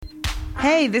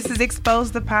Hey, this is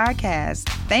Expose the Podcast.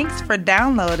 Thanks for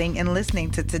downloading and listening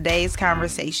to today's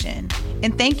conversation.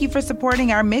 And thank you for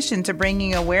supporting our mission to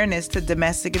bringing awareness to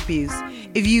domestic abuse.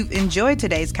 If you've enjoyed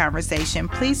today's conversation,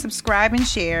 please subscribe and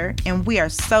share. And we are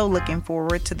so looking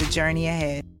forward to the journey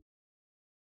ahead.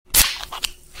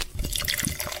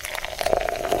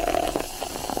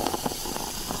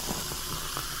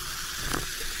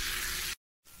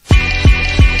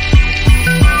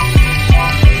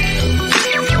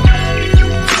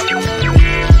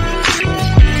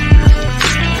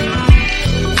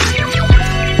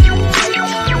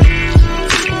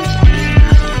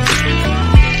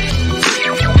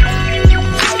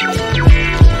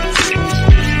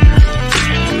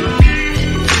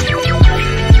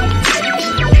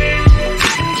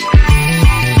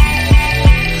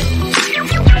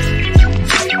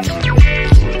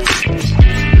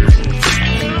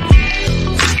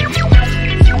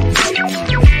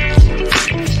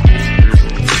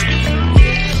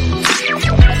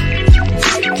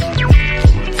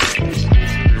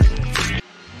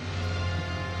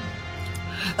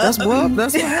 That's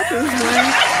what happens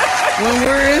when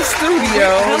we're in studio.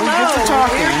 Hello, we get to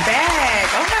talking. We're back.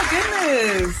 Oh my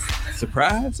goodness.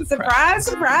 Surprise.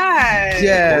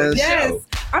 Yes.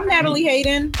 I'm Natalie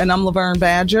Hayden. And I'm Laverne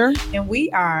Badger. And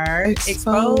we are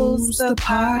Expose the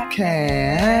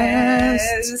Podcast.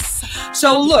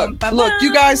 So look,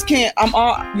 you guys can't,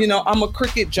 I'm a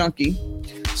cricket junkie.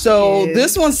 So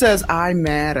this one says, I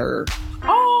matter.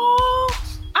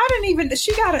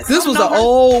 She got it. This was an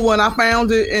old one. I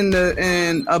found it in a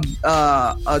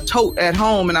tote at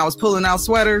home, and I was pulling out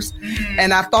sweaters,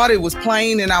 and I thought it was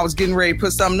plain, and I was getting ready to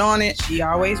put something on it. She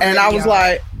always, and I was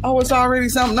like, "Oh, it's already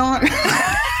something on."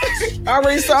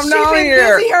 Already something on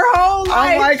here. Busy her whole life.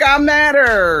 I'm like, I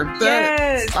matter.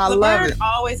 Yes, I love it.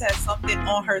 Always has something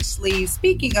on her sleeve.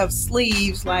 Speaking of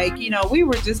sleeves, we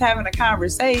were just having a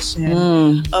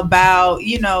conversation about,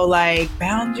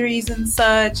 boundaries and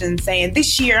such, and saying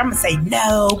this year I'm gonna say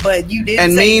no, but you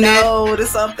didn't say no to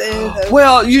something.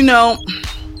 Well,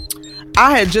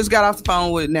 I had just got off the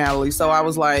phone with Natalie, so I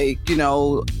was like,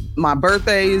 my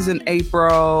birthday is in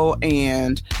April,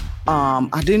 and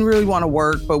I didn't really want to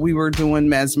work, but we were doing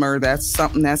Mesmer. That's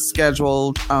something that's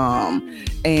scheduled.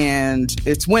 And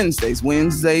it's Wednesdays.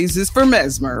 Wednesdays is for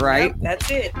Mesmer, right? Yep,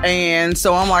 that's it. And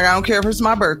so I'm like, I don't care if it's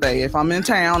my birthday. If I'm in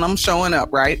town, I'm showing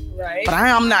up, right? Right. But I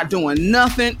am not doing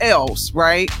nothing else,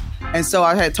 right? And so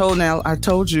I had told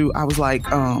you, I was like,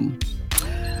 my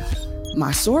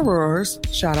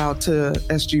sorors, shout out to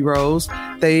SG Rose,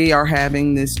 they are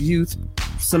having this youth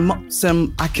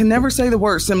I can never say the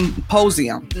word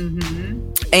symposium.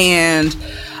 And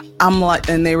I'm like,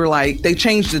 and they were like, they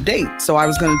changed the date. So I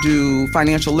was going to do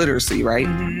financial literacy, right?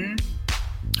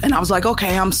 And I was like,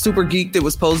 okay, I'm super geeked. It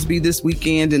was supposed to be this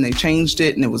weekend, and they changed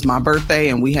it, and it was my birthday,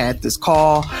 and we had this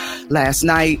call last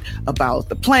night about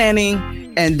the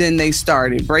planning, and then they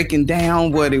started breaking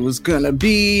down what it was going to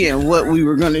be and what we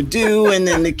were going to do, and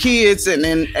then the kids, and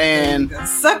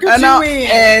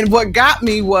what got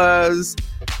me was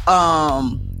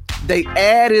they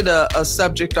added a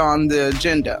subject on the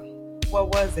agenda.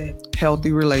 What was it?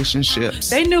 Healthy relationships.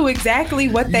 They knew exactly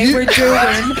what they were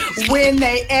doing when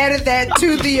they added that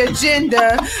to the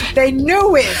agenda. They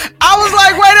knew it. I was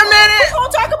like, wait a minute. Who's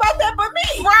gonna talk about that but me?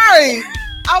 Right.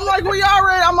 I'm like,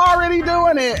 I'm already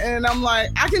doing it. And I'm like,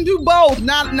 I can do both.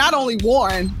 Not only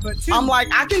one, but two. I'm like,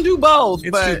 I can do both.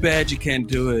 It's too bad you can't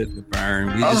do it,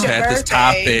 Bern. We just had this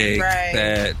topic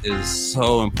that is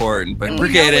so important, but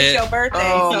forget it. It's your birthday,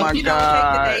 so my God. Take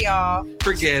the day off.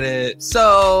 Forget it.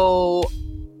 So,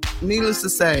 needless to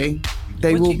say,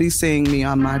 they will be seeing me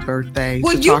on my birthday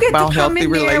to talk about healthy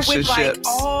relationships. With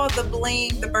all the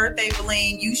bling, the birthday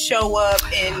bling. You show up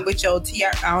with your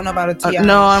tiara. I don't know about a tiara.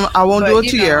 No, I won't do a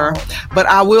tiara, but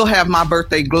I will have my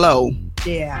birthday glow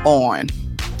on.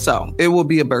 So it will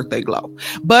be a birthday glow.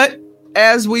 But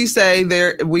as we say,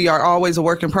 we are always a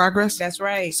work in progress. That's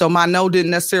right. So my no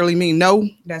didn't necessarily mean no.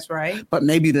 That's right. But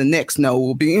maybe the next no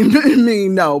will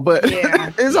mean no. But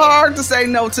it's hard to say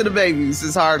no to the babies.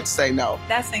 It's hard to say no.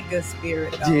 That's in good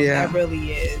spirit, though. Yeah. That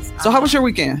really is. So how was your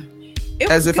weekend?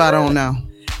 As if I don't know.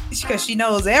 Because she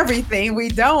knows everything. We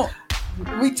don't.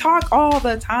 We talk all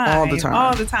the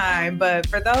time. But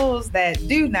for those that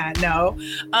do not know,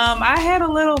 I had a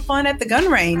little fun at the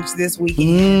gun range this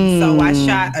weekend. So I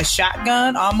shot a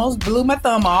shotgun, almost blew my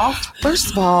thumb off.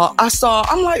 First of all, I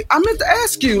meant to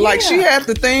ask you, she had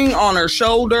the thing on her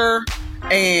shoulder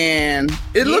and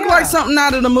it looked like something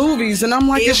out of the movies. And I'm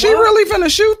like, is she really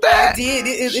finna shoot that? I did.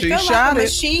 It felt like a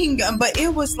machine gun, but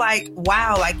it was like,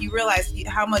 wow, like you realize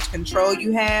how much control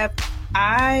you have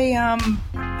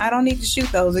I don't need to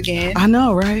shoot those again. I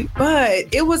know, right?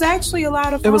 But it was actually a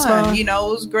lot of fun. It was fun. You know,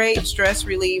 it was great stress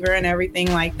reliever and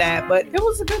everything like that. But it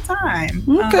was a good time.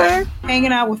 Okay.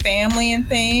 Hanging out with family and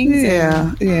things.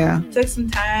 Yeah, yeah. Took some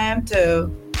time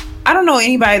to... I don't know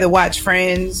anybody that watched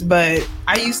Friends, but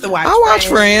I used to watch Friends. I watch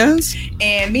Friends.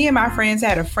 And me and my friends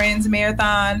had a Friends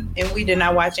marathon, and we did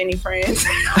not watch any Friends.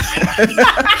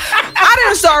 I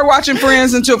didn't start watching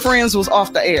Friends until Friends was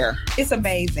off the air. It's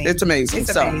amazing. It's amazing.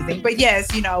 It's amazing. But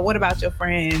yes, you know, what about your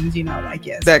friends? You know, like,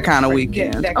 yes. That kind of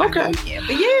weekend. Yeah, that kind of weekend.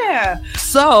 But yeah.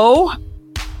 So...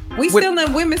 we still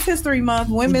in Women's History Month.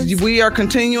 We are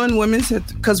continuing Women's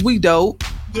History because we dope.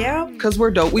 Yeah, because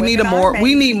we're dope. We need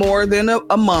more than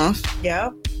a month.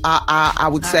 Yeah, I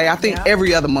would say. I think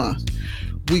every other month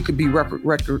we could be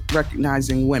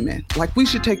recognizing women. Like we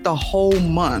should take the whole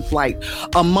month, like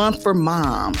a month for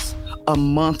moms, a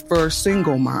month for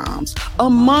single moms, a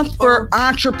month for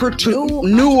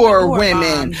entrepreneur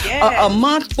women, a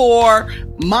month for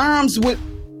moms with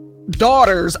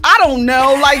daughters. I don't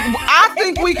know. Like I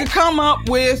think we could come up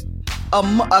with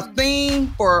a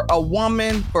theme for a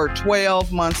woman for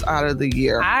 12 months out of the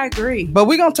year. I agree. But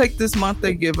we're going to take this month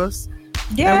they give us.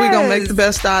 Yeah. And we're going to make the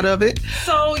best out of it.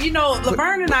 So, you know,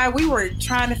 Laverne and I, we were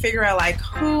trying to figure out like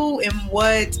who and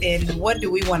what do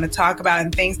we want to talk about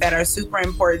and things that are super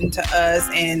important to us.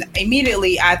 And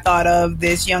immediately I thought of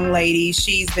this young lady.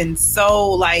 She's been so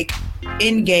like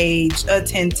engaged,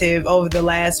 attentive over the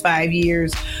last 5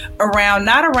 years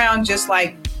not around just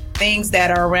like things that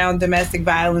are around domestic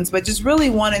violence, but just really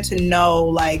wanted to know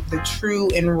like the true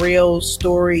and real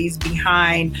stories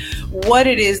behind what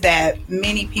it is that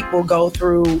many people go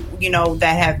through, you know,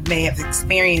 that may have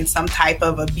experienced some type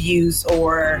of abuse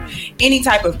or any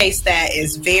type of case that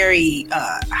is very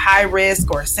high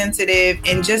risk or sensitive,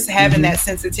 and just having that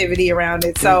sensitivity around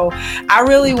it. So I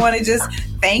really want to just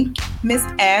thank Miss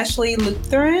Ashley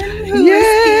Lutheran, who is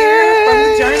here from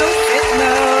the Journal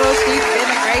Sentinel. She's been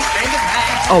a great friend of mine.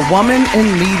 A woman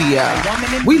in media.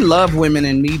 We love women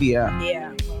in media.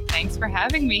 Yeah. Well, thanks for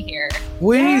having me here.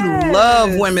 We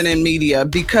love women in media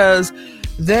because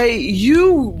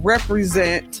you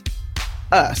represent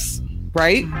us,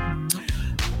 right?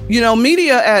 You know,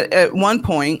 media at one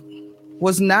point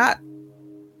was not,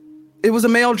 it was a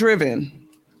male-driven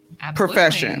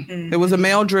profession. It was a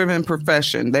male-driven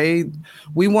profession.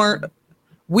 We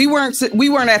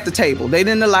weren't at the table. They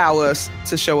didn't allow us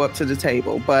to show up to the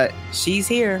table, but she's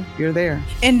here. You're there.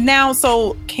 And now,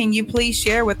 so can you please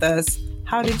share with us,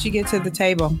 how did you get to the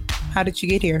table? How did you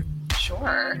get here?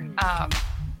 Sure.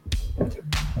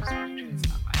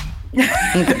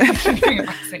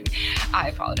 I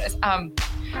apologize.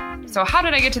 So how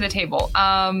did I get to the table?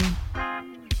 I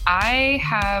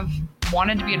have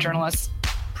wanted to be a journalist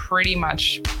pretty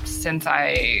much since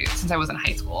I was in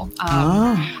high school.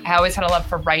 I always had a love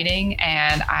for writing,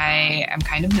 and I am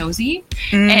kind of nosy.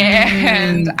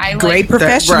 And I great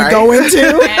profession to go into.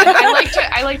 And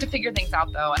I like to figure things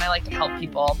out though, and I like to help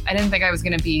people. I didn't think I was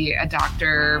going to be a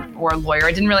doctor or a lawyer.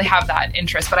 I didn't really have that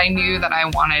interest, but I knew that I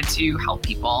wanted to help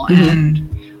people. And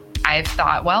I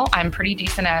thought, well, I'm pretty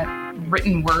decent at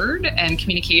written word and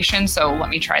communication, so let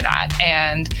me try that.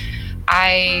 And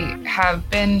I have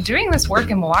been doing this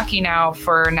work in Milwaukee now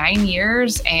for 9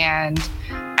 years, and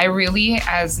I really,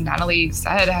 as Natalie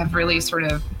said, have really sort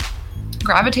of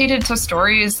gravitated to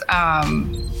stories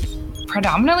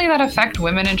predominantly that affect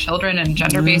women and children and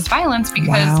gender-based violence,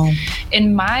 because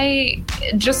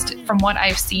just from what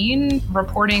I've seen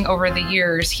reporting over the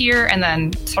years here and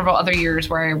then several other years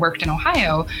where I worked in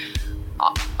Ohio,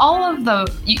 all of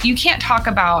you can't talk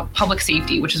about public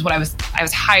safety, which is what I was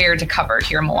hired to cover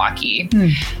here in Milwaukee.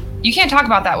 You can't talk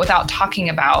about that without talking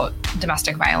about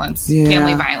domestic violence,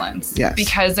 family violence,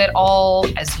 because it all,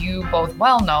 as you both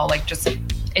well know, like just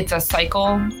it's a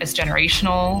cycle, it's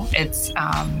generational, it's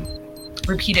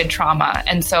repeated trauma.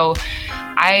 And so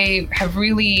I have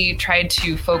really tried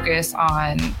to focus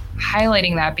on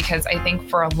highlighting that, because I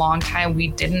think for a long time we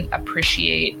didn't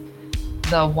appreciate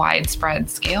the widespread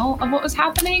scale of what was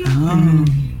happening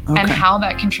and how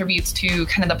that contributes to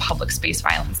kind of the public space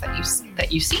violence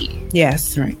that you see.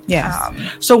 Yes. Right. Yes.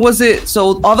 So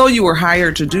although you were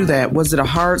hired to do that, was it a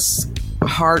hard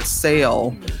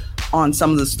sell on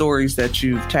some of the stories that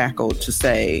you've tackled to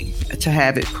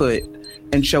have it put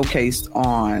and showcased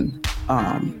on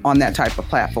that type of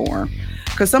platform?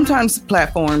 Because sometimes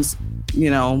platforms, you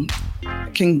know,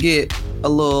 can get a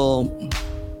little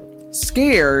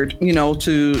scared, you know,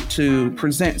 to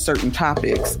present certain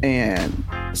topics and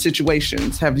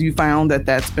situations. Have you found that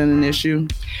that's been an issue?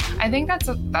 I think that's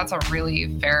a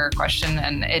really fair question,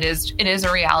 and it is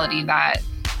a reality that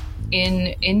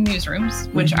in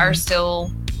newsrooms, which are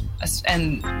still,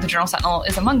 and the Journal-Sentinel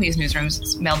is among these newsrooms.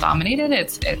 It's male dominated.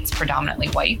 It's predominantly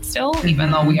white still,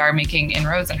 even though we are making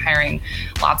inroads and hiring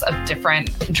lots of different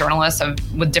journalists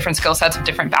with different skill sets, of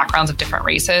different backgrounds, of different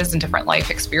races and different life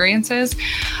experiences.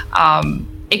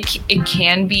 It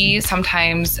can be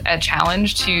sometimes a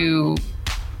challenge to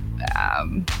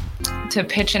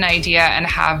pitch an idea and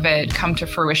have it come to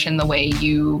fruition the way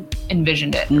you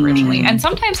envisioned it originally. And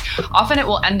often it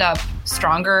will end up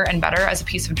stronger and better as a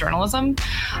piece of journalism.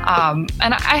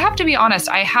 And I have to be honest,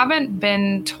 I haven't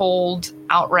been told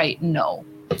outright no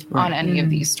on any of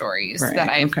these stories that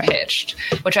I've pitched,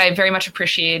 which I very much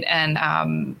appreciate. And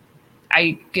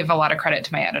I give a lot of credit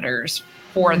to my editors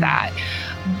for that.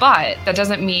 But that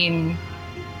doesn't mean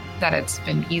that it's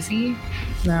been easy.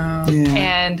 No. Yeah.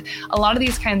 And a lot of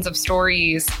these kinds of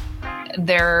stories,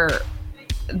 they're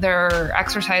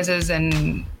exercises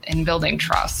in building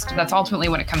trust. That's ultimately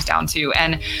what it comes down to.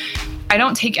 And I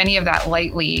don't take any of that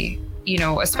lightly,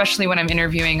 especially when I'm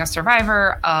interviewing a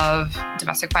survivor of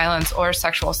domestic violence or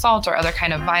sexual assault or other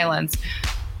kind of violence.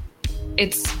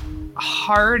 It's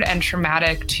hard and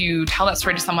traumatic to tell that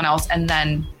story to someone else and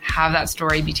then have that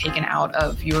story be taken out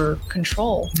of your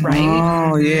control, right?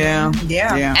 Oh, yeah.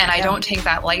 And I don't take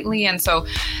that lightly. And so,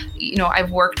 I've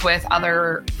worked with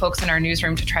other folks in our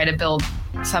newsroom to try to build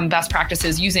some best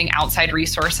practices using outside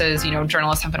resources.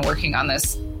 Journalists have been working on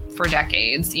this for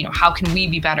decades. How can we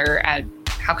be better at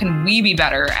talking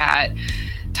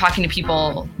to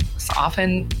people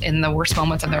often in the worst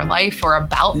moments of their life or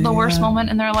about the worst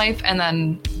moment in their life, and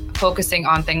then focusing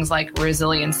on things like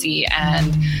resiliency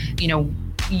and,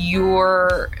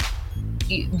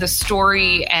 the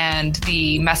story and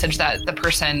the message that the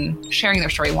person sharing their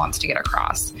story wants to get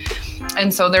across.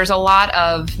 And so there's a lot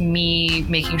of me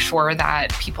making sure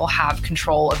that people have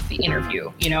control of the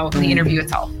interview, the interview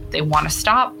itself. If they want to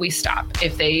stop, we stop.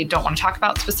 If they don't want to talk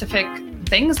about specific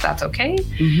things, that's okay.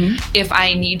 If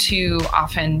I need to,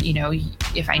 often,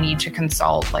 if I need to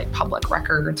consult like public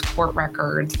records, court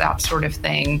records, that sort of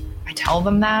thing, I tell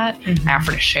them that. I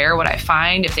offer to share what I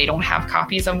find if they don't have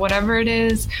copies of whatever it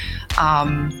is.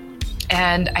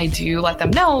 And I do let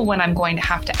them know when I'm going to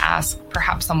have to ask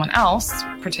perhaps someone else,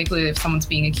 particularly if someone's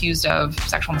being accused of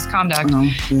sexual misconduct,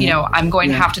 I'm going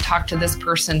to have to talk to this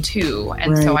person too.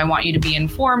 And so I want you to be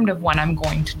informed of when I'm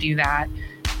going to do that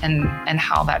and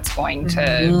how that's going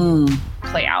to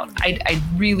play out. I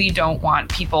really don't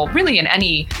want people, really in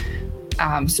any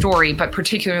story, but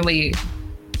particularly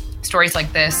stories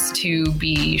like this, to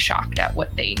be shocked at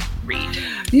what they read.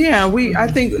 Yeah, I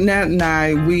think Nat and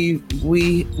I, we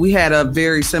had a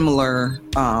very similar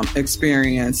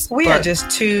experience. We are just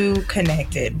too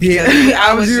connected. Yeah,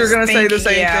 you were going to say the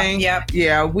same thing. Yep.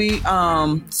 Yeah, we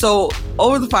so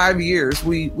over the 5 years,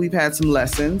 we've had some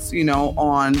lessons,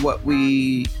 on what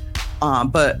we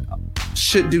but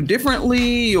should do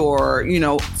differently, or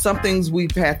some things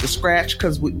we've had to scratch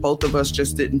because both of us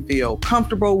just didn't feel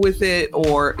comfortable with it,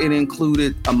 or it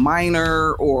included a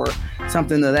minor or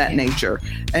something of that nature.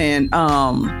 And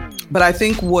but I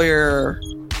think where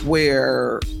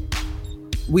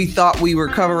we thought we were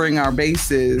covering our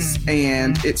bases,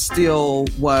 and it still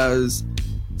was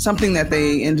something that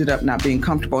they ended up not being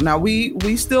comfortable. Now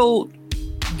we still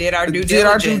did our due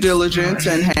diligence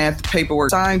and had the paperwork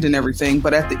signed and everything.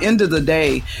 But at the end of the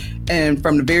day, and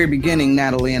from the very beginning,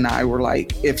 Natalie and I were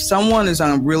like, if someone is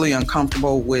really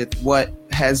uncomfortable with what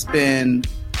has been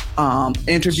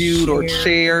interviewed or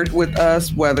shared with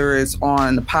us, whether it's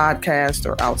on the podcast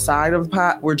or outside of the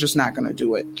pod, we're just not going to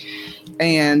do it.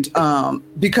 And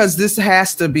because this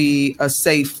has to be a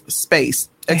safe space.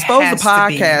 Expose the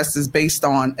podcast is based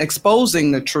on exposing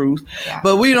the truth,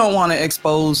 but we don't want to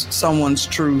expose someone's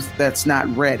truth that's not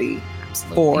ready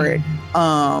for it.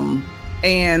 And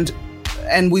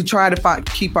we try to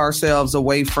keep ourselves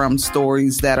away from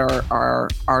stories that are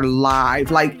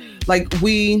live. Like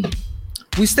we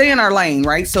stay in our lane,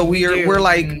 right? So we're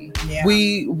like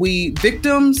we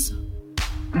victims,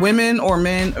 women or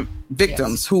men,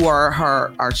 victims who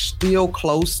are still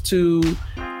close to.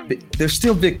 They're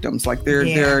still victims. Like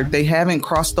they haven't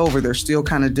crossed over. They're still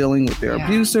kind of dealing with their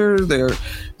abuser. They're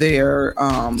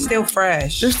still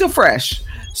fresh. They're still fresh.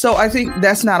 So I think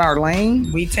that's not our lane.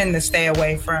 We tend to stay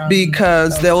away from,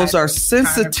 because those are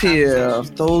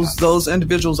sensitive. Those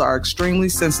individuals are extremely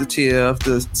sensitive.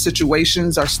 The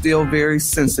situations are still very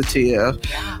sensitive.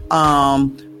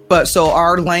 But so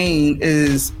our lane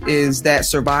is that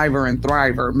survivor and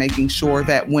thriver, making sure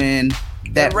that when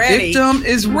that victim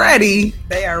is ready,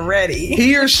 they are ready.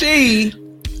 He or she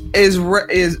is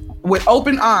with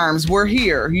open arms. We're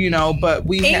here, but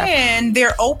and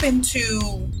they're open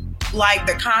to like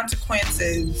the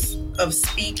consequences of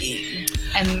speaking.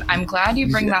 And I'm glad you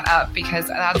bring that up, because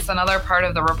that's another part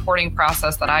of the reporting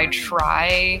process that I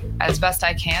try as best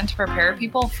I can to prepare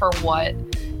people for what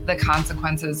the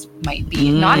consequences might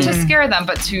be. Not to scare them,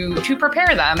 but to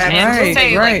prepare them and to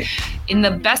say, like, in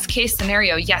the best case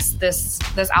scenario, yes, this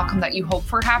outcome that you hope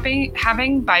for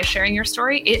having by sharing your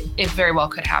story, it very well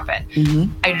could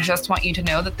happen. I just want you to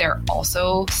know that there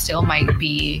also still might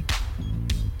be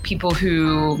people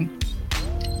who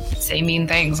say mean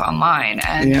things online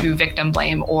and who victim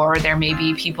blame, or there may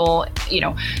be people,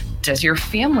 does your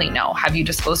family know? Have you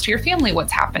disclosed to your family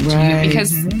what's happened to you?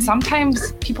 Because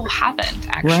sometimes people haven't,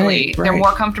 actually. They're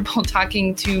more comfortable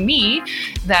talking to me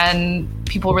than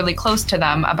people really close to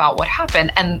them about what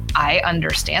happened. And I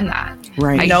understand that.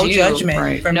 No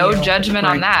judgment. No judgment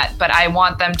on that. But I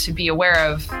want them to be aware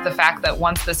of the fact that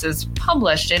once this is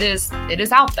published, it is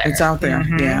out there. It's out there.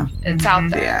 Yeah. It's out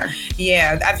there.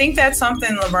 Yeah. I think that's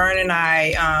something Laverne and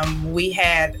I, we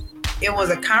had. It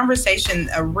was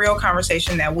a real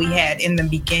conversation that we had in the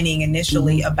beginning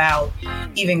initially about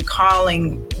even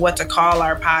calling what to call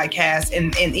our podcast,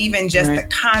 and even just the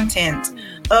content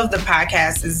of the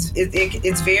podcast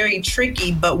it's very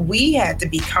tricky, but we had to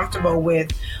be comfortable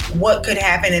with what could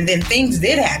happen, and then things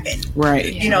did happen.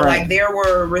 Like there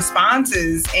were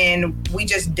responses, and we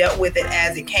just dealt with it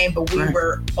as it came, but we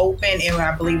were open, and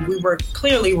I believe we were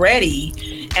clearly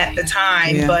ready at the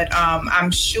time. But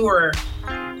I'm sure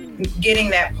getting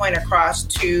that point across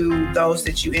to those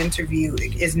that you interview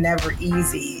is never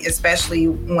easy, especially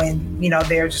when,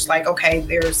 they're just like, okay,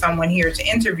 there's someone here to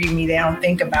interview me. They don't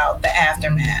think about the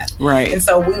aftermath. And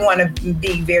so we want to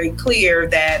be very clear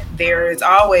that there is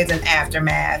always an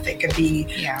aftermath. It could be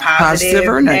positive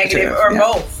or negative, or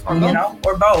both,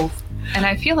 or both. And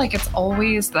I feel like it's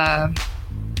always the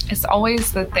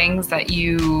things that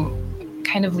you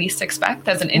kind of least expect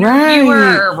as an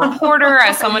interviewer or reporter,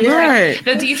 as someone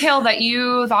the detail that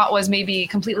you thought was maybe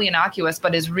completely innocuous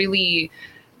but is really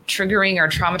triggering or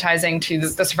traumatizing to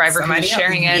the survivor who's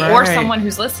sharing it, or someone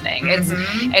who's listening.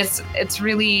 It's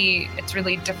really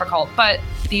difficult, but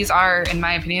these are, in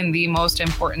my opinion, the most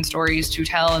important stories to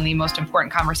tell and the most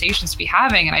important conversations to be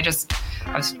having. And I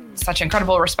have such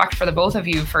incredible respect for the both of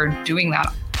you for doing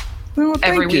that. Well,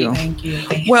 every week. Thank you.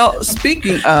 Well,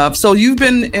 speaking of, so you've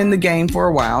been in the game for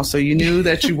a while, so you knew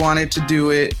that you wanted to do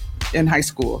it in high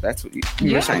school. That's what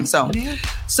you were saying.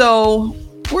 So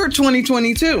we're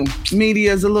 2022.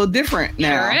 Media is a little different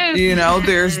now.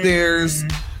 There's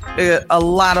a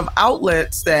lot of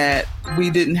outlets that we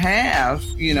didn't have,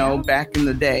 back in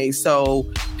the day. So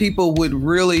people would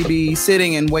really be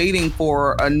sitting and waiting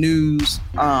for a news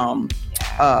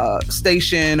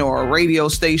station or a radio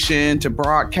station to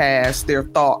broadcast their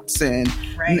thoughts, and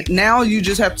now you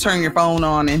just have to turn your phone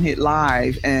on and hit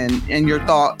live, and your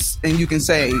thoughts, and you can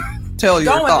tell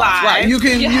your thoughts live. Right, you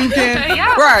can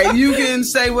you can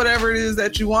say whatever it is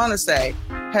that you want to say.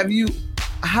 How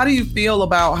do you feel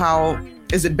about how,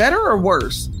 is it better or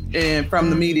worse from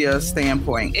the media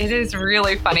standpoint? It is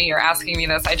really funny you're asking me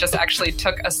this. I just actually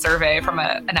took a survey from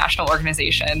a national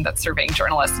organization that's surveying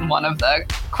journalists, and one of the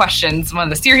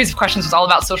series of questions was all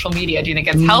about social media. Do you think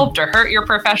it's helped or hurt your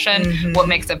profession? What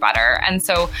makes it better? And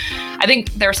so I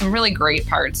think there are some really great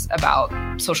parts about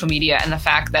social media, and the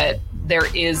fact that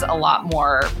there is a lot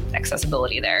more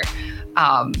accessibility there.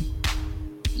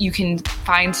 You can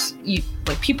find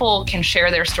people can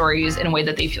share their stories in a way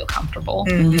that they feel comfortable.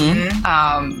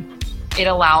 It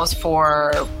allows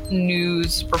for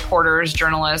news reporters,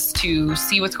 journalists to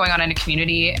see what's going on in a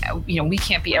community. We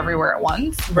can't be everywhere at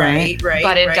once. Right.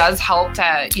 But it does help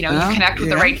to, you connect with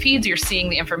the right feeds. You're seeing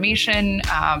the information.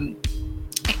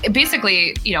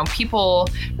 Basically, people,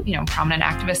 prominent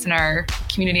activists in our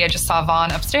community. I just saw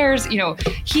Vaughn upstairs.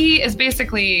 He is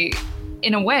basically,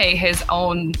 in a way, his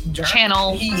own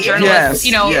channel journalist.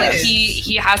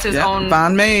 He has his own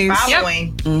Von Mays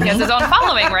following. He has his own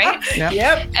following, right?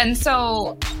 Yep. And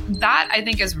so that, I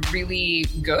think, is really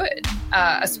good,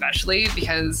 especially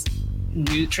because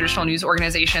traditional news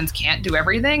organizations can't do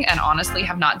everything, and honestly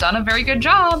have not done a very good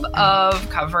job of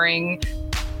covering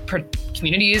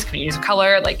communities of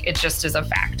color. It just is a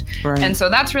fact. And so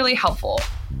that's really helpful.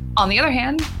 On the other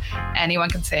hand, anyone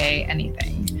can say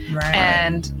anything.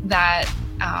 And that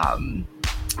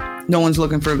no one's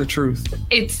looking for the truth.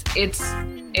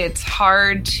 It's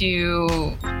hard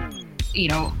to,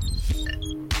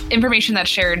 information that's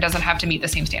shared doesn't have to meet the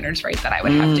same standards, right, that I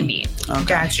would have to meet. Okay.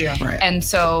 Gotcha. Right. And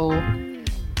so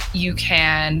you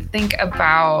can think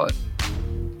about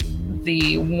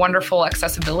the wonderful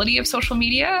accessibility of social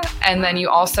media, and then you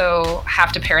also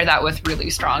have to pair that with really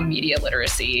strong media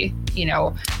literacy.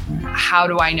 How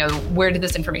do I know, where did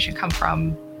this information come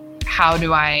from? how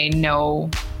do I know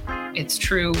it's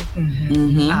true?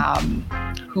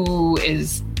 Who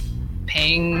is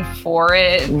paying for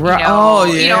it? All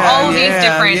of these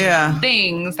different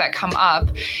things that come up.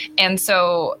 And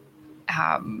so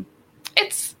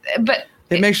it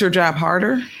makes your job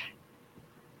harder.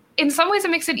 In some ways it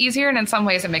makes it easier, and in some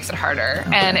ways it makes it harder.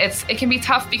 Okay. And it can be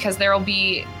tough because there will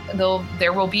be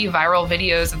viral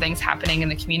videos of things happening in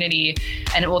the community,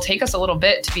 and it will take us a little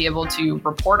bit to be able to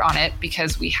report on it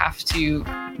because we have to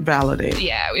validate.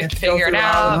 Yeah, we have to figure it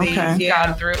out. Okay.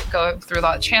 Got to go through a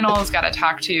lot of channels. Got to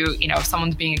talk to if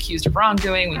someone's being accused of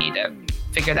wrongdoing, we need to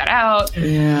figure that out.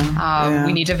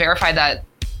 We need to verify that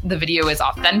the video is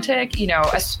authentic.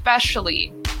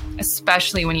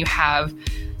 Especially when you have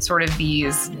sort of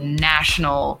these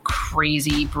national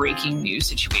crazy breaking news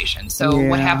situations. So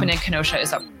what happened in Kenosha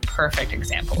is a perfect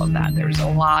example of that. There's a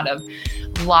lot of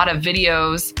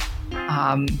videos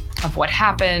of what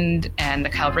happened and the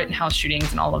Kyle Rittenhouse shootings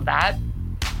and all of that.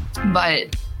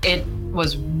 But it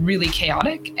was really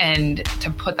chaotic, and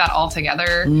to put that all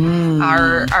together,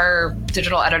 our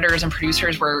digital editors and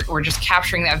producers were just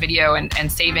capturing that video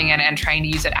and saving it and trying to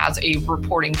use it as a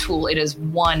reporting tool. It is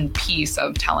one piece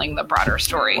of telling the broader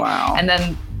story. Wow. And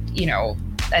then,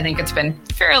 I think it's been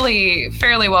fairly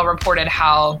well reported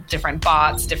how different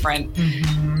bots, different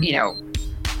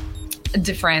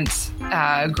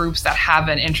groups that have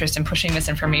an interest in pushing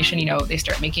misinformation, they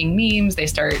start making memes, they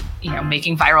start,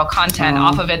 making viral content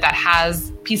off of it that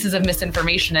has pieces of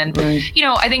misinformation. And,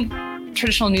 I think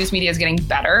traditional news media is getting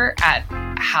better at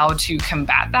how to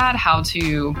combat that, how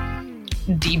to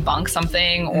debunk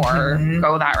something or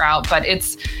go that route. But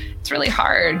it's really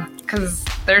hard because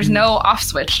there's no off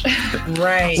switch.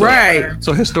 Right.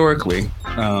 So historically,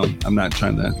 I'm not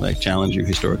trying to challenge you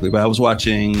historically, but I was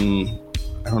watching,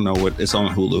 I don't know what it's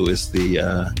on Hulu. It's the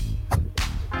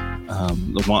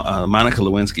Monica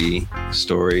Lewinsky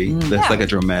story. That's like a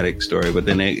dramatic story, but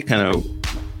then they kind of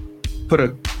put a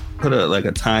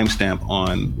timestamp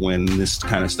on when this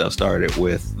kind of stuff started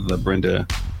with the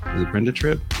Linda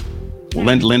Tripp?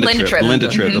 Linda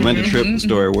Tripp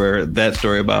story, where that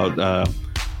story about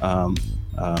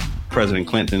President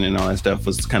Clinton and all that stuff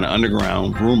was kind of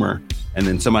underground rumor, and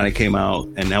then somebody came out,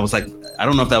 and that was I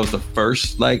don't know if that was the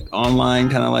first online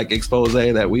kind of expose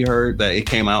that we heard, that it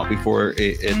came out before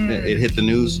it hit the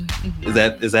news. Is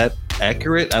that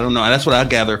accurate? I don't know. That's what I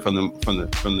gather from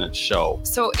the show.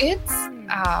 So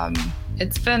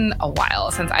it's been a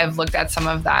while since I've looked at some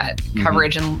of that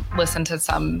coverage and listened to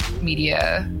some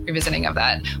media revisiting of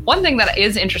that. One thing that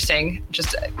is interesting,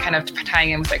 just kind of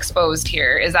tying in with Exposed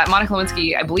here, is that Monica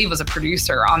Lewinsky, I believe, was a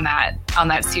producer on that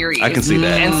series. I can see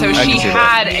that. And so she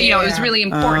had, it was really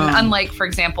important. Unlike, for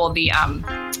example, the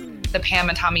Pam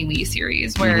and Tommy Lee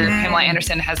series, where Pamela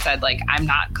Anderson has said, I'm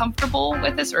not comfortable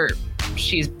with this, or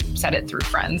she's said it through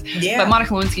friends. Yeah. But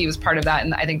Monica Lewinsky was part of that,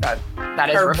 and I think that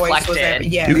is her reflected.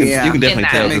 You can definitely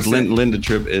tell, because Linda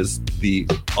Tripp is the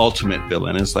ultimate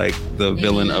villain. It's like the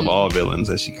villain of all villains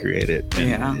that she created.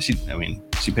 And she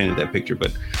painted that picture,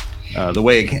 but the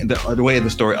way the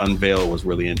story unveiled was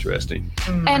really interesting.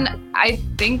 And I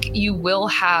think you will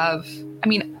have,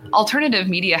 alternative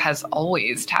media has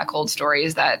always tackled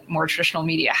stories that more traditional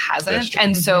media hasn't.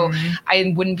 And so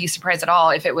I wouldn't be surprised at all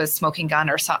if it was Smoking Gun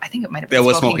or I think it might have been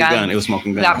Smoking Gun. It was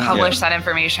Smoking Gun that published that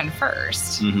information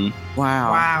first.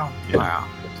 Wow. Yeah.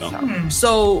 Wow.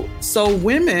 So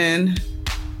women,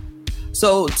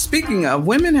 speaking of,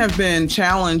 women have been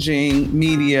challenging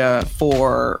media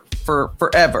for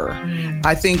forever.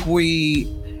 I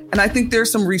think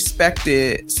there's some respect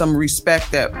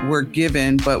that we're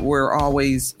given, but we're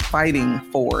always fighting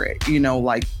for it.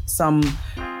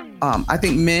 I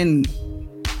think men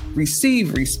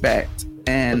receive respect,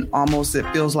 and almost it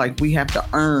feels like we have to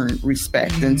earn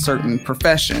respect in certain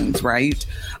professions, right?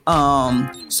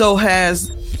 So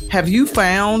have you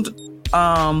found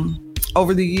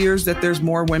over the years that there's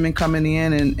more women coming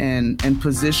in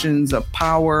positions of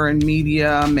power in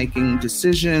media, making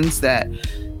decisions that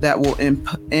will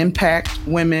impact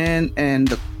women and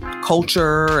the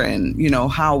culture and,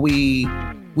 how we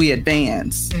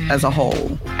advance as a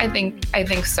whole? I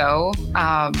think so.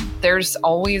 There's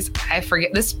always,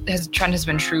 this trend has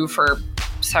been true for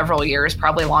several years,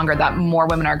 probably longer, that more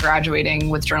women are graduating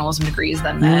with journalism degrees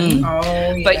than men.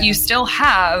 But you still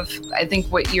have, I think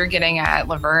what you're getting at,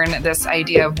 Laverne, this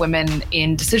idea of women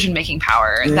in decision-making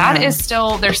power. That is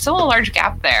there's still a large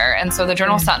gap there. And so the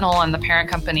Journal Sentinel and the parent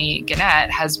company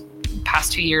Gannett has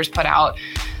past 2 years put out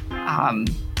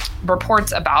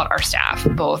reports about our staff,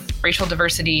 both racial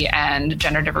diversity and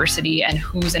gender diversity, and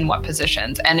who's in what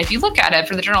positions. And if you look at it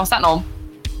for the Journal Sentinel,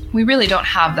 we really don't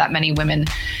have that many women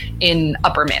in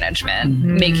upper management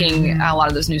making a lot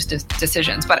of those news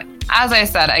decisions. But as I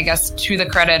said, I guess to the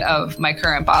credit of my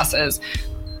current bosses,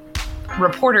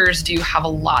 reporters do have a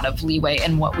lot of leeway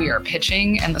in what we are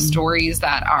pitching and the stories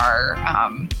that are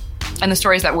and the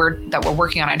stories that we're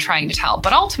working on and trying to tell.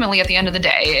 But ultimately, at the end of the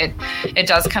day, it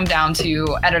does come down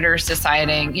to editors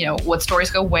deciding, what stories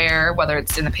go whether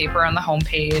it's in the paper or on the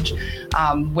homepage,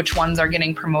 which ones are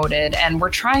getting promoted. And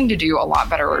we're trying to do a lot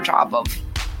better job of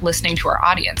listening to our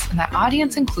audience. And that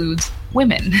audience includes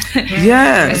women.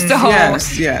 Yes. So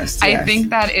yes. I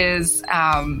think that is,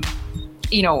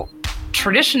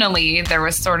 traditionally there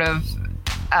was sort of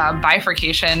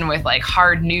bifurcation with like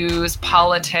hard news,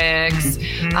 politics,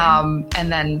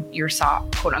 and then your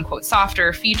quote unquote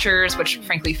softer features, which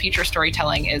frankly feature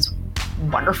storytelling is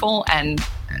wonderful and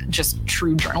just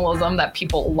true journalism that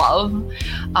people love.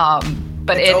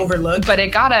 But it's overlooked. But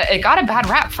it got a bad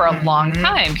rap for a long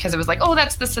time because it was like, oh,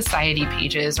 that's the society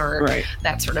pages or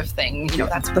that sort of thing.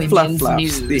 That's the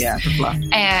women's news. Yeah, the fluff.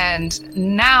 And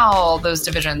now those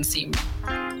divisions seem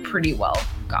pretty well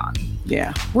gone.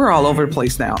 Yeah, we're all over the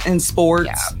place now. In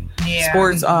sports,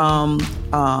 sports. Now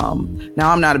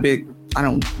I'm not I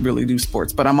don't really do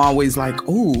sports, but I'm always like,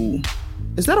 ooh,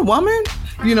 is that a woman?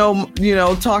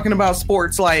 Talking about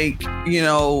sports like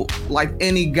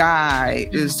any guy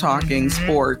is talking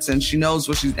sports, and she knows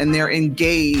what and they're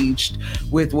engaged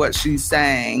with what she's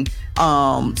saying.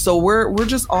 So we're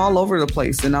just all over the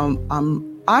place, and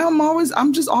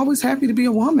I'm just always happy to be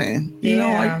a woman.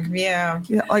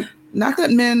 Like not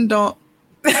that men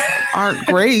aren't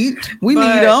great. We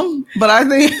need them, but I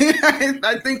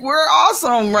think we're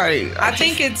awesome, right? I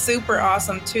think it's super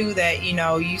awesome too that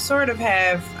you sort of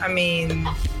have. I mean,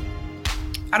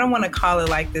 I don't want to call it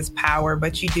like this power,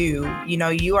 but you do.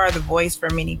 You are the voice for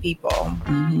many people.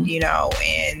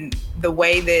 And the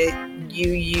way that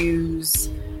you use,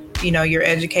 your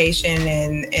education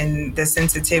and the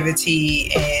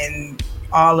sensitivity and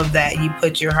all of that, you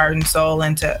put your heart and soul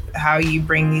into how you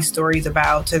bring these stories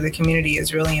about to the community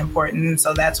is really important. And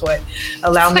so that's what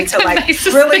allowed me to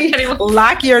really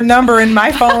lock your number in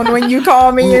my phone when you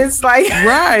call me. It's like,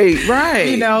 right.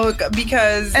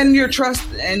 Because. And your trust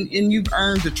and you've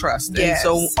earned the trust. Yes.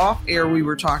 And so off air, we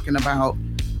were talking about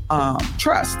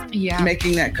trust,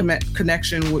 making that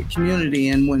connection with community.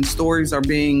 And when stories are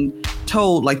being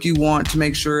told, like you want to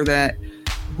make sure that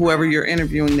whoever you're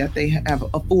interviewing, that they have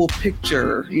a full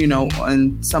picture,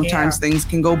 and sometimes things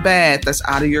can go bad. That's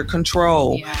out of your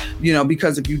control,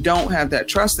 because if you don't have that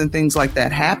trust and things like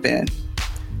that happen,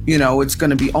 it's going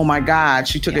to be, oh my God,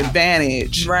 she took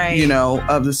advantage,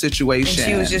 of the situation.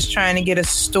 And she was just trying to get a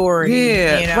story.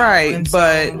 Yeah, right.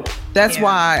 But that's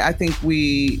why I think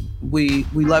we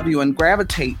love you and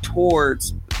gravitate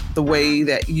towards the way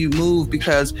that you move,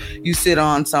 because you sit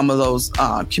on some of those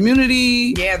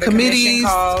community committees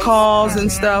calls and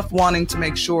stuff, wanting to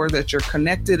make sure that you're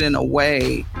connected in a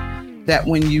way that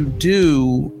when you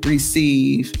do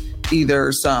receive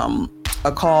either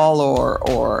a call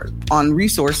or on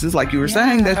resources like you were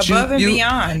saying, that above and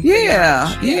beyond.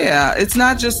 It's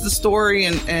not just the story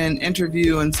and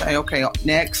interview and say, okay,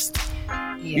 next.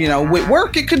 With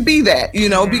work it could be that,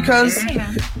 because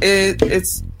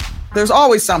it's there's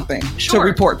always something to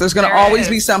report. There's going to always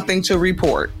be something to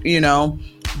report,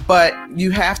 but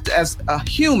you have to, as a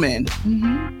human,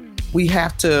 we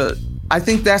have to, I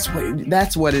think that's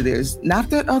what it is. Not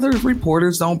that other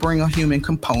reporters don't bring a human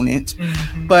component,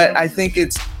 but I think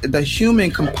it's the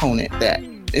human component that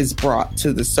is brought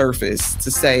to the surface to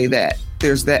say that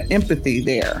there's that empathy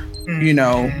there,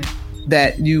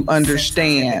 that you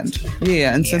understand.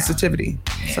 Sensitivity.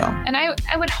 So, and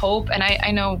I would hope, and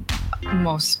I know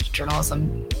most journalists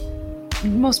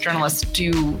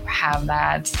do have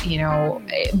that,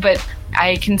 but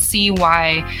I can see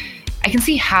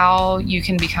how you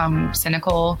can become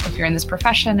cynical if you're in this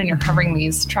profession and you're covering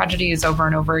these tragedies over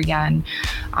and over again.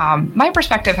 My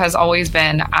perspective has always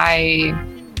been, I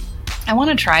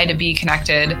want to try to be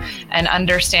connected and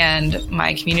understand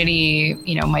my community,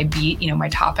 my beat, my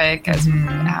topic, as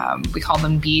we call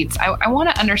them beats. I want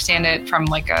to understand it from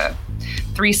like a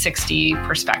 360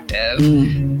 perspective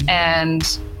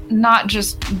and not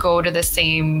just go to the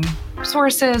same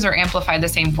sources or amplify the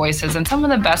same voices. And some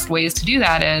of the best ways to do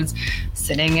that is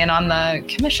sitting in on the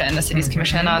city's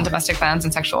commission on domestic violence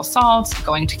and sexual assault,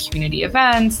 going to community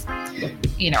events,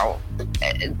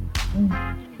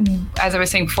 as I was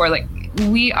saying before, like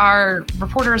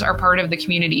reporters are part of the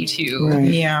community too.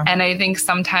 Right. And I think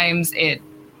sometimes it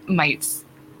might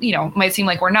seem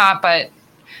like we're not, but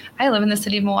I live in the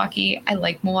city of Milwaukee. I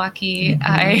like Milwaukee.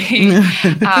 I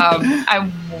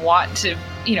want to,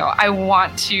 I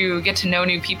want to get to know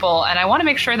new people. And I want to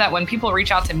make sure that when people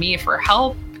reach out to me for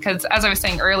help, because as I was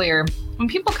saying earlier, when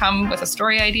people come with a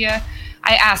story idea,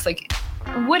 I ask, like,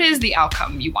 what is the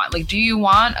outcome you want? Like, do you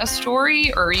want a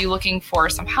story, or are you looking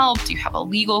for some help? Do you have a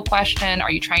legal question?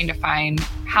 Are you trying to find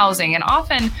housing? And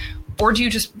often, or do you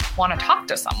just want to talk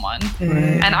to someone?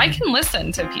 Mm-hmm. And I can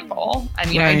listen to people. I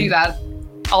mean, I do that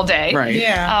all day. Right.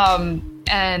 Yeah.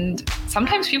 And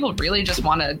sometimes people really just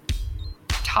want to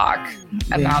talk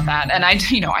about that. And I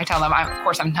tell them, of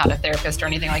course, I'm not a therapist or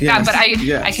anything like that, but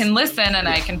I can listen and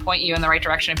I can point you in the right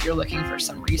direction if you're looking for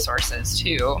some resources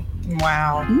too.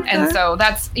 Wow. Okay. And so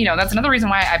that's another reason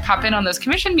why I pop in on those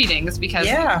commission meetings, because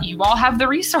you all have the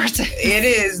resources. It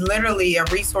is literally a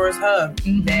resource hub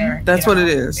there. That's what it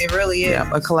is. It really is.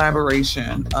 Yeah, a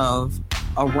collaboration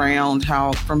around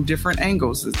how, from different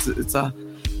angles. It's a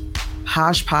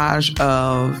hodgepodge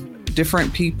of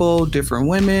different people, different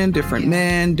women, different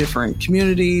men, different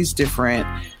communities, different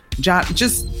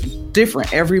just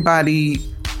different. Everybody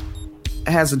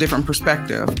has a different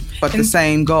perspective, but the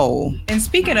same goal. And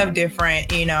speaking of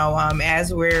different,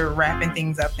 as we're wrapping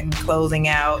things up and closing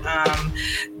out,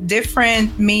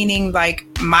 different meaning like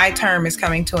my term is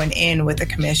coming to an end with the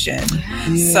commission.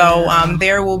 Yeah. So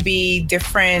there will be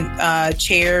different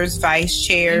chairs, vice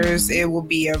chairs. It will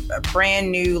be a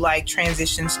brand new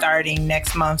transition starting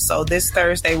next month. So this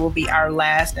Thursday will be our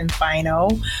last and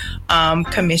final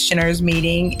commissioners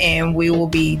meeting, and we will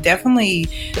be definitely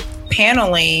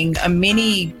paneling a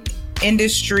mini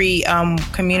industry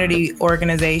community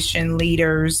organization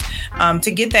leaders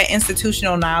to get that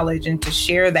institutional knowledge and to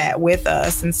share that with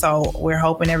us. And so we're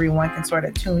hoping everyone can sort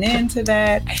of tune in to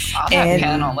that. I saw that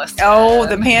panelist. Oh,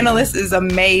 the panelist is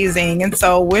amazing. And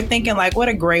so we're thinking what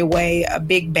a great way, a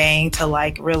big bang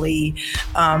to really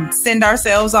send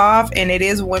ourselves off. And it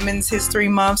is Women's History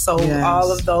Month. So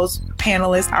all of those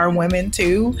panelists are women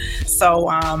too. So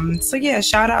yeah,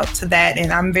 shout out to that.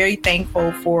 And I'm very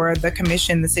thankful for the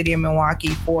commission, the city of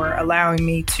Milwaukee, for allowing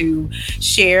me to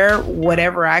share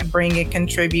whatever I bring and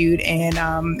contribute. And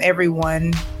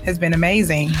everyone has been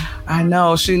amazing. I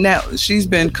know she's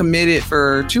been committed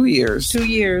for 2 years. 2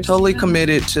 years. Totally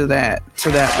committed to that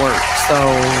work. So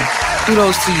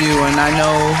kudos to you. And I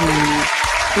know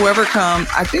whoever comes,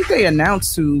 I think they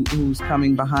announced who's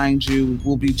coming behind you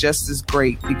will be just as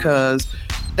great, because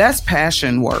that's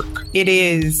passion work. It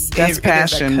is. That's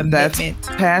passion. That's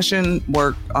commitment. Passion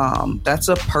work. That's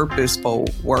a purposeful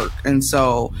work. And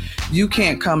so you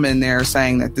can't come in there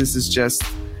saying that this is just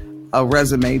a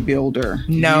resume builder.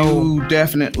 No. You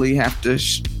definitely have to.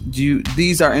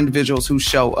 These are individuals who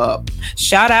show up.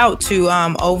 Shout out to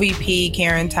OVP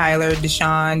Karen Tyler,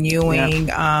 Deshaun Ewing,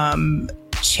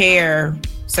 Chair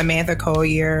Samantha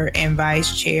Collier, and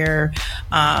Vice Chair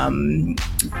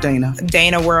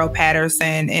Dana World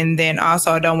Patterson. And then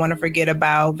also I don't want to forget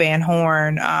about Van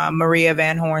Horn, Maria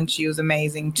Van Horn. She was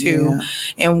amazing too. Yeah.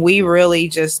 And we really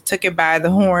just took it by the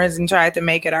horns and tried to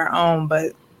make it our own.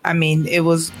 But I mean, it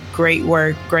was great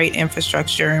work, great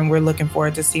infrastructure, and we're looking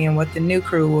forward to seeing what the new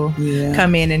crew will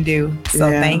come in and do. So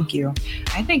thank you.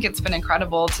 I think it's been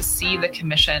incredible to see the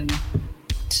commission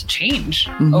to change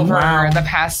over the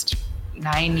past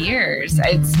 9 years.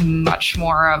 It's much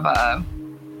more of a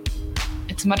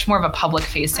public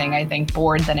facing, I think,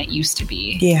 board than it used to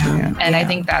be. And I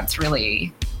think that's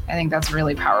really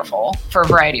powerful for a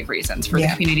variety of reasons, for the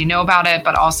community to know about it,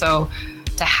 but also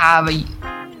to have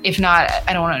if not,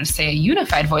 I don't want to say a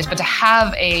unified voice, but to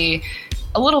have a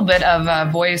little bit of a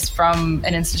voice from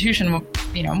an institution.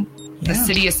 The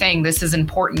city is saying this is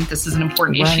important. This is an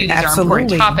important issue. These are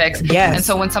important topics. Yes. And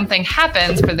so when something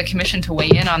happens, for the commission to weigh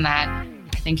in on that,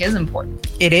 I think is important.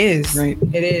 It is. Right.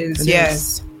 It is.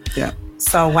 Yes. Yeah.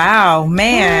 So, wow,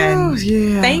 man.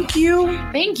 Thank you.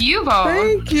 Thank you, Bo.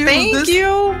 Thank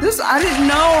you. This, I didn't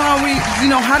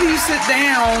know how do you sit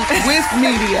down with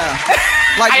media?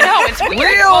 I know, it's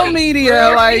weird. Real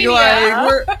media.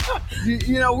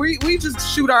 We just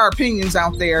shoot our opinions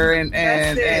out there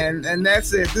and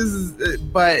that's it. This is,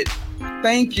 but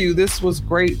thank you. This was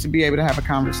great to be able to have a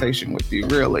conversation with you,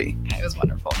 really. It was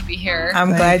wonderful to be here. I'm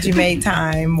glad you made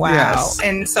time. Wow. Yes.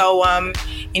 And so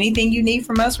anything you need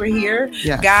from us, we're here.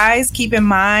 Yes. Guys, keep in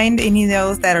mind, any of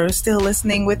those that are still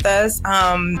listening with us,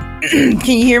 can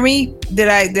you hear me? Did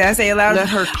I say it loud? Let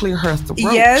her clear her throat.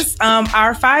 Yes.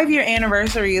 Our 5-year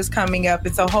anniversary is coming up.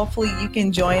 And so hopefully you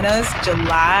can join us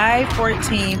July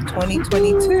 14th,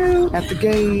 2022. At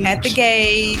the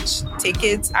Gauge.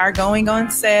 Tickets are going on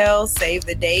sale. Save save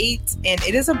the date, and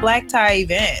it is a black tie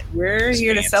event. We're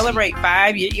here to celebrate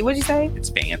 5 years. What'd you say? It's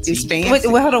fancy. It's fancy.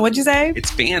 Hold on. What'd you say?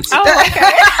 It's fancy. Oh,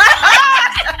 okay.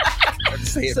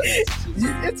 Say it.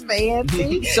 It's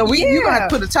fancy. So you got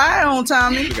to put a tie on,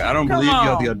 Tommy. Look, I don't believe you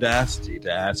have the audacity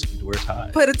to ask me to wear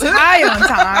ties. Put a tie on,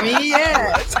 Tommy.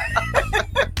 Yes.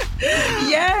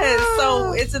 Yes.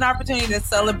 So it's an opportunity to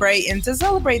celebrate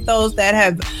those that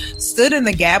have stood in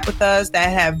the gap with us, that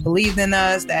have believed in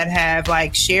us, that have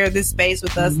like shared this space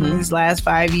with us in these last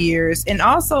 5 years, and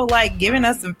also like giving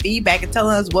us some feedback and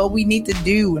telling us what we need to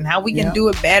do and how we can do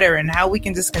it better and how we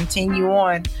can just continue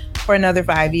on for another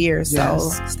 5 years.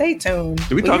 Yes. So stay tuned.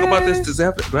 Do we talk about this? Do I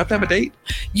have to have a date?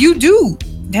 You do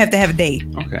have to have a date.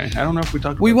 Okay. I don't know if we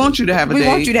talked about We want you to have a date. We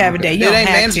want you to have a date. You It don't ain't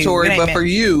have mandatory, to. It but ain't for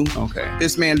you, Okay.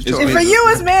 it's mandatory. And for you,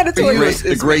 it's mandatory. For you,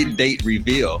 The great date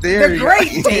reveal. There The you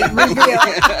great go. date reveal.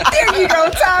 There you go,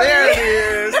 Tommy. There it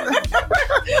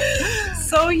is.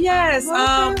 So yes,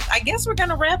 I guess we're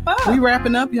gonna wrap up. We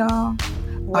wrapping up, y'all.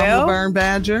 Well, I'm Laverne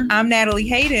Badger. I'm Natalie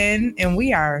Hayden, and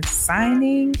we are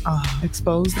signing off.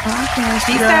 Expose the podcast.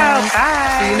 Peace guys. out.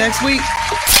 Bye. See you next week.